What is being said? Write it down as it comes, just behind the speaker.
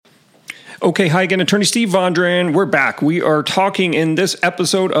Okay, hi again, Attorney Steve Vondran. We're back. We are talking in this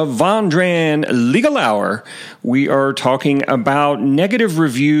episode of Vondran Legal Hour. We are talking about negative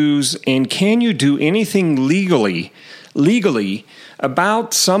reviews and can you do anything legally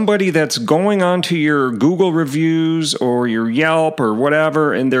about somebody that's going onto your Google reviews or your Yelp or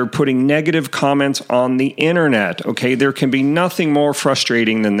whatever, and they're putting negative comments on the internet. Okay, there can be nothing more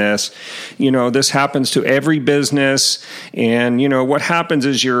frustrating than this. You know, this happens to every business, and you know what happens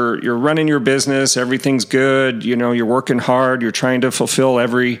is you're running your business, everything's good. You know, you're working hard, you're trying to fulfill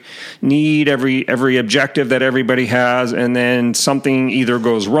every need, every objective that everybody has, and then something either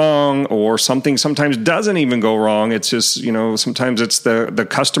goes wrong or something sometimes doesn't even go wrong. It's just, you know, sometimes it's the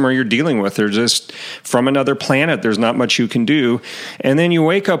customer you're dealing with. They're just from another planet. There's not much you can do. And then you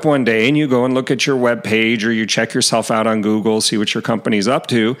wake up one day and you go and look at your web page or you check yourself out on Google, see what your company's up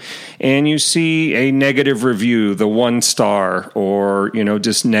to, and you see a negative review, the 1 star, or, you know,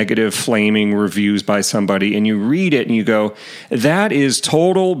 just negative flaming reviews by somebody, and you read it and you go, that is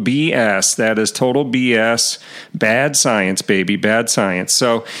total BS. That is total BS. Bad science, baby, bad science.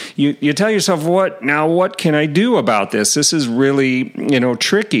 So you tell yourself, what can I do about this? This is really, you know,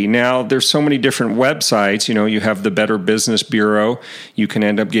 tricky. Now, there's so many different websites. You know, you have the Better Business Bureau. You can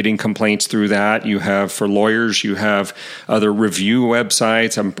end up getting complaints through that. You have, for lawyers, you have other review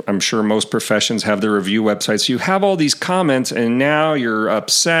websites. I'm sure most professions have their review websites. You have all these comments, and now you're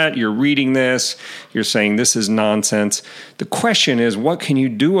upset. You're reading this. You're saying this is nonsense. The question is, what can you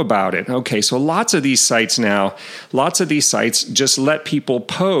do about it? Okay, so lots of these sites just let people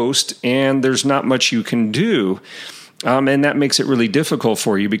post, and there's not much you can do. And that makes it really difficult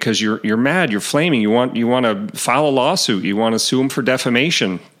for you because you're mad, you're flaming, you want to file a lawsuit, you want to sue them for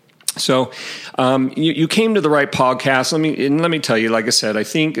defamation. So you came to the right podcast. Let me tell you, like I said, I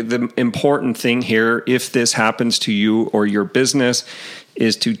think the important thing here, if this happens to you or your business,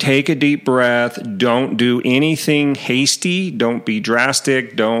 is to take a deep breath. Don't do anything hasty. Don't be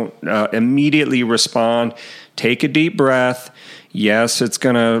drastic. Don't immediately respond. Take a deep breath. Yes, it's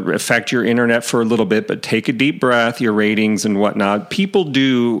going to affect your internet for a little bit, but take a deep breath, your ratings and whatnot. People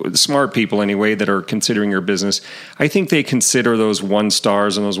do, smart people anyway, that are considering your business, I think they consider those 1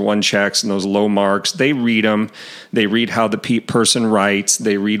 stars and those 1 checks and those low marks. They read them. They read how the person writes.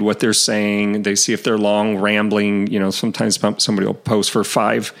 They read what they're saying. They see if they're long, rambling. You know, sometimes somebody will post for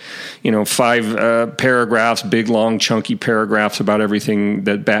 5 paragraphs, big, long, chunky paragraphs about everything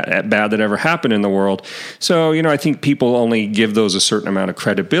that bad that ever happened in the world. So, you know, I think people only give those a certain amount of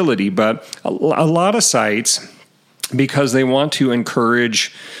credibility, but a lot of sites, because they want to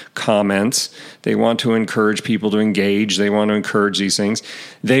encourage comments, they want to encourage people to engage, they want to encourage these things,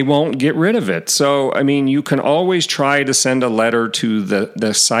 they won't get rid of it. So, I mean, you can always try to send a letter to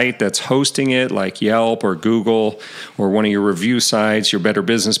the site that's hosting it, like Yelp or Google or one of your review sites, your Better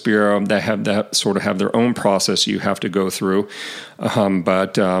Business Bureau, that have their own process you have to go through.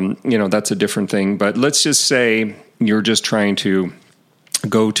 But you know, that's a different thing. But let's just say you're just trying to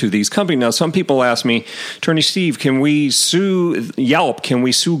go to these companies. Now, some people ask me, Attorney Steve, can we sue Yelp? Can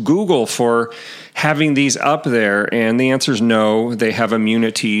we sue Google for having these up there? And the answer is no. They have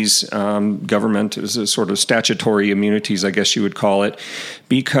immunities. Government is a sort of statutory immunities, I guess you would call it,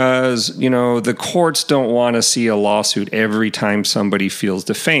 because, you know, the courts don't want to see a lawsuit every time somebody feels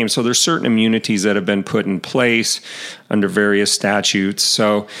defamed. So there's certain immunities that have been put in place under various statutes.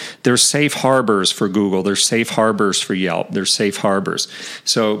 So there's safe harbors for Google. There's safe harbors for Yelp. There's safe harbors.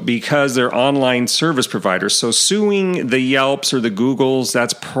 So because they're online service providers, so suing the Yelps or the Googles,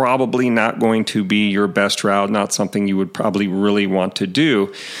 that's probably not going to be your best route, not something you would probably really want to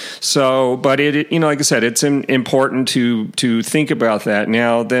do. So, but it, you know, like I said, it's important to think about that.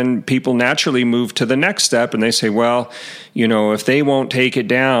 Now, then people naturally move to the next step and they say, well, you know, if they won't take it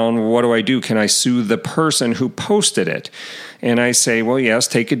down, what do I do? Can I sue the person who posted it? And I say, well, yes,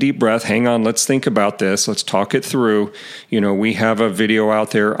 take a deep breath. Hang on. Let's think about this. Let's talk it through. You know, we have a video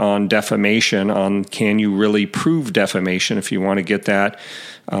out there on defamation, on can you really prove defamation? If you want to get that,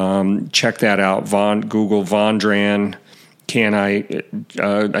 check that out. Google Vondran.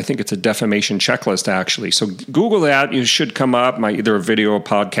 I think it's a defamation checklist, actually. So Google that. You should come up, either a video or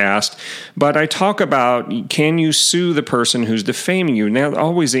podcast. But I talk about, can you sue the person who's defaming you? Now,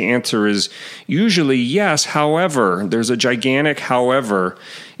 always the answer is usually yes. However, there's a gigantic however,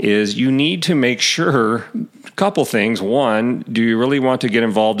 is you need to make sure a couple things. 1, do you really want to get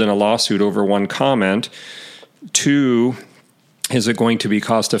involved in a lawsuit over 1 comment? 2, is it going to be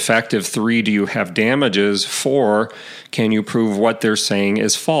cost effective? 3, do you have damages? 4, can you prove what they're saying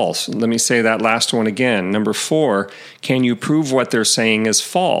is false? Let me say that last one again. Number 4, can you prove what they're saying is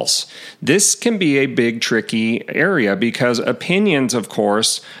false? This can be a big, tricky area because opinions, of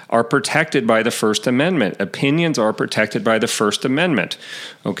course, are protected by the First Amendment. Opinions are protected by the First Amendment.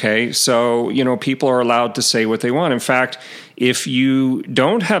 Okay, so, people are allowed to say what they want. In fact, if you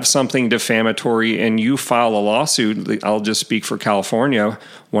don't have something defamatory and you file a lawsuit, I'll just speak for California,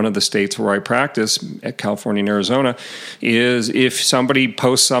 one of the states where I practice, at California and Arizona, is if somebody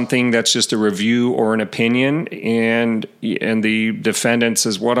posts something that's just a review or an opinion and the defendant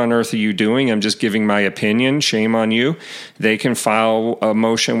says, "What on earth are you doing? I'm just giving my opinion. Shame on you." They can file a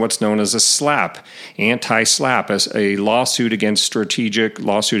motion, what's known as a SLAPP, anti-SLAPP, as a lawsuit against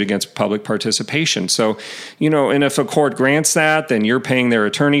public participation. So, and if a court grants that, then you're paying their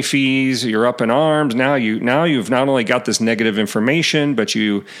attorney fees, you're up in arms. Now you've not only got this negative information, but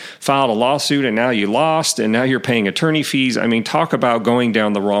you filed a lawsuit and now you lost, and now you're paying attorney fees. I mean, talk about going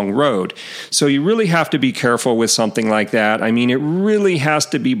down the wrong road. So you really have to be careful with something like that. I mean, it really has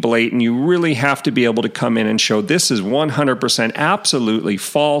to be blatant. You really have to be able to come in and show this is 100% absolutely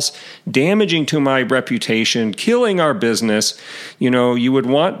false, damaging to my reputation, killing our business. You would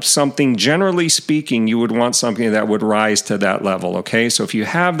want something, generally speaking, you would want something that would rise to that level, okay? So if you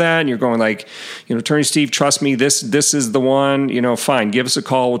have that and you're going like, Attorney Steve, trust me, this is the one, fine, give us a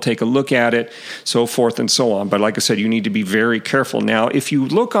call, we'll take a look at it, so forth and so on. But like I said, you need to be very careful. Now, if you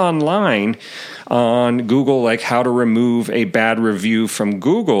look online on Google, like how to remove a bad review from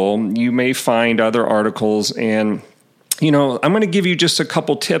Google, you may find other articles, and I'm going to give you just a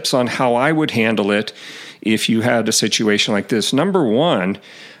couple tips on how I would handle it if you had a situation like this. Number 1,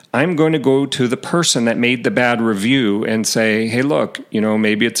 I'm going to go to the person that made the bad review and say, hey, look,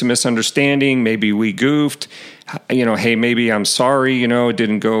 maybe it's a misunderstanding. Maybe we goofed. Hey, maybe I'm sorry, it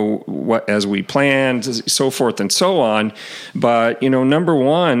didn't go as we planned, so forth and so on. But, number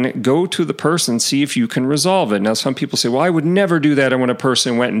 1, go to the person, see if you can resolve it. Now, some people say, well, I would never do that. And when a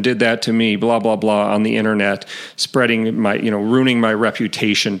person went and did that to me, blah, blah, blah, on the internet, spreading my, ruining my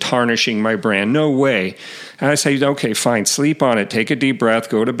reputation, tarnishing my brand. No way. And I say, okay, fine, sleep on it, take a deep breath,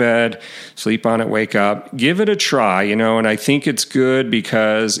 go to bed, sleep on it, wake up, give it a try, and I think it's good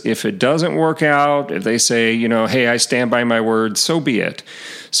because if it doesn't work out, if they say, hey, I stand by my word, so be it.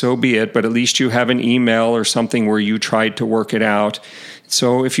 So be it, but at least you have an email or something where you tried to work it out.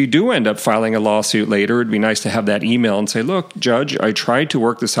 So if you do end up filing a lawsuit later, it'd be nice to have that email and say, look, Judge, I tried to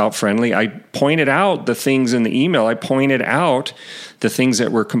work this out friendly. I pointed out the things in the email. I pointed out the things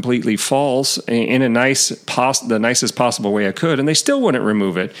that were completely false in the nicest possible way I could, and they still wouldn't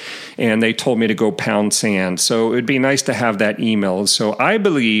remove it. And they told me to go pound sand. So it'd be nice to have that email. So I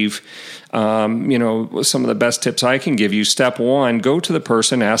believe, some of the best tips I can give you. Step 1, go to the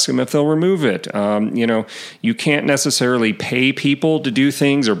person, ask them if they'll remove it. You can't necessarily pay people to do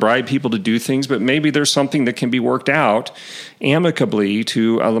things or bribe people to do things, but maybe there's something that can be worked out amicably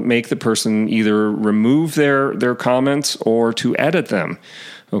to make the person either remove their comments or to edit them.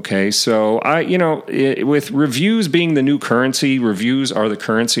 Okay, so with reviews being the new currency, reviews are the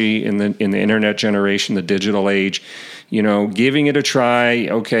currency in the internet generation, the digital age. Giving it a try.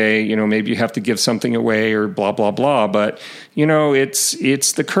 Okay, maybe you have to give something away or blah blah blah, but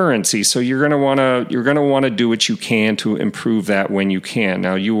it's the currency. So you're gonna wanna do what you can to improve that when you can.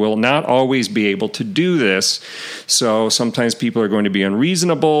 Now you will not always be able to do this. So sometimes people are going to be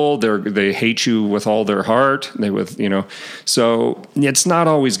unreasonable. They hate you with all their heart. So it's not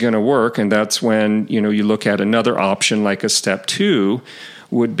always going to work, and that's when you look at another option like a step 2.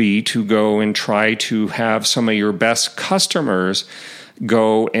 Would be to go and try to have some of your best customers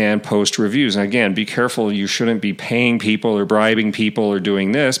go and post reviews. And again, be careful. You shouldn't be paying people or bribing people or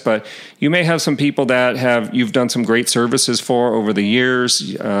doing this, but you may have some people that you've done some great services for over the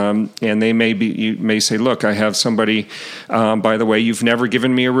years, and you may say, look, I have somebody, by the way, you've never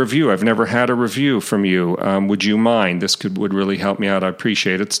given me a review. I've never had a review from you. Would you mind? This would really help me out. I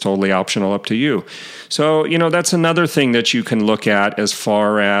appreciate it. It's totally optional, up to you. So, that's another thing that you can look at as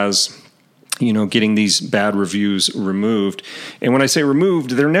far as getting these bad reviews removed. And when I say removed,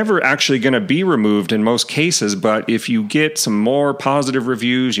 they're never actually going to be removed in most cases. But if you get some more positive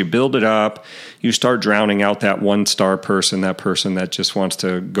reviews, you build it up, you start drowning out that 1-star person, that person that just wants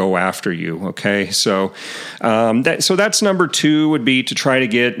to go after you. Okay, so that's number 2 would be to try to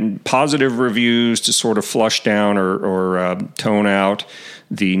get positive reviews to sort of flush down or tone out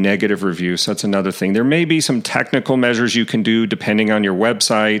the negative reviews. So that's another thing. There may be some technical measures you can do depending on your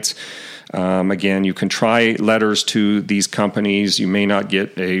websites. Again, you can try letters to these companies. You may not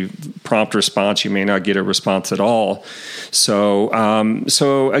get a prompt response. You may not get a response at all.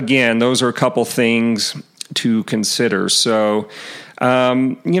 So again, those are a couple things to consider. So,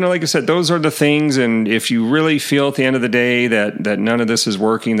 like I said, those are the things. And if you really feel at the end of the day that none of this is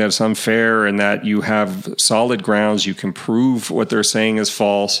working, that it's unfair, and that you have solid grounds, you can prove what they're saying is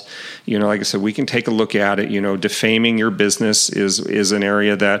false. Like I said, we can take a look at it. Defaming your business is an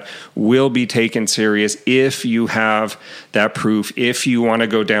area that will be taken serious if you have that proof, if you want to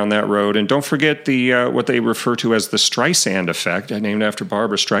go down that road. And don't forget the what they refer to as the Streisand effect, named after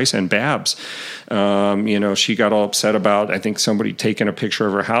Barbara Streisand, Babs. She got all upset about, I think, somebody taking a picture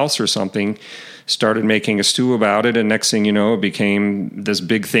of her house or something, started making a stew about it, and next thing you know, it became this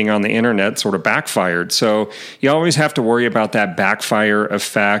big thing on the internet, sort of backfired. So you always have to worry about that backfire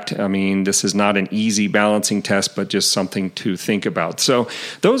effect. I mean, this is not an easy balancing test, but just something to think about. So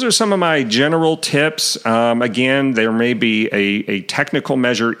those are some of my general tips. Again, there may be a technical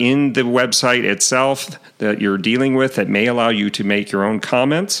measure in the website itself that you're dealing with that may allow you to make your own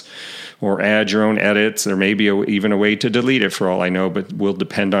comments or add your own edits. There may be even a way to delete it, for all I know, but will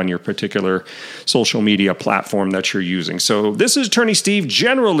depend on your particular social media platform that you're using. So this is Attorney Steve,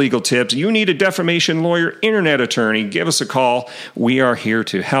 General Legal Tips. You need a defamation lawyer, internet attorney, give us a call. We are here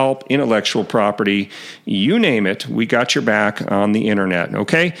to help. Intellectual property, you name it, we got your back on the internet,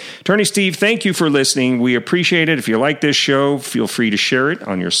 okay? Attorney Steve, thank you for listening. We appreciate it. If you like this show, feel free to share it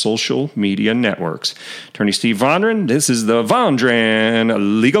on your social media networks. Attorney Steve Vondran, this is the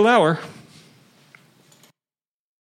Vondran Legal Hour.